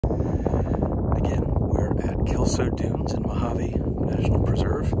Kelso Dunes in Mojave National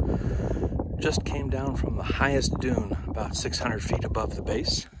Preserve. Just came down from the highest dune, about 600 feet above the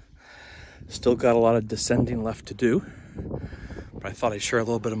base. Still got a lot of descending left to do, but I thought I'd share a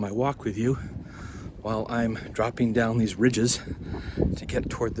little bit of my walk with you while I'm dropping down these ridges to get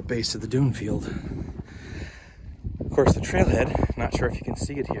toward the base of the dune field. Of course, the trailhead, not sure if you can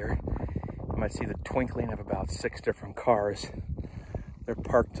see it here, you might see the twinkling of about 6 different cars. They're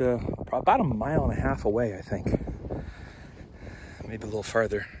parked about a mile and a half away, I think. Maybe a little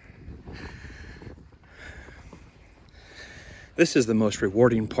farther. This is the most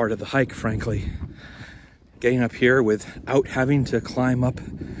rewarding part of the hike, frankly. Getting up here without having to climb up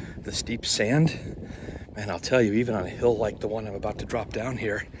the steep sand. Man, I'll tell you, even on a hill like the one I'm about to drop down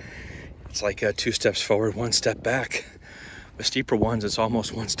here, it's like 2 steps forward, 1 step back. The steeper ones, it's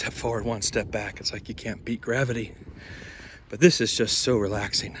almost 1 step forward, 1 step back. It's like you can't beat gravity. But this is just so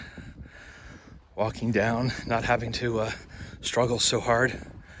relaxing. Walking down, not having to struggle so hard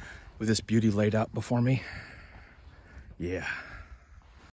with this beauty laid out before me. Yeah.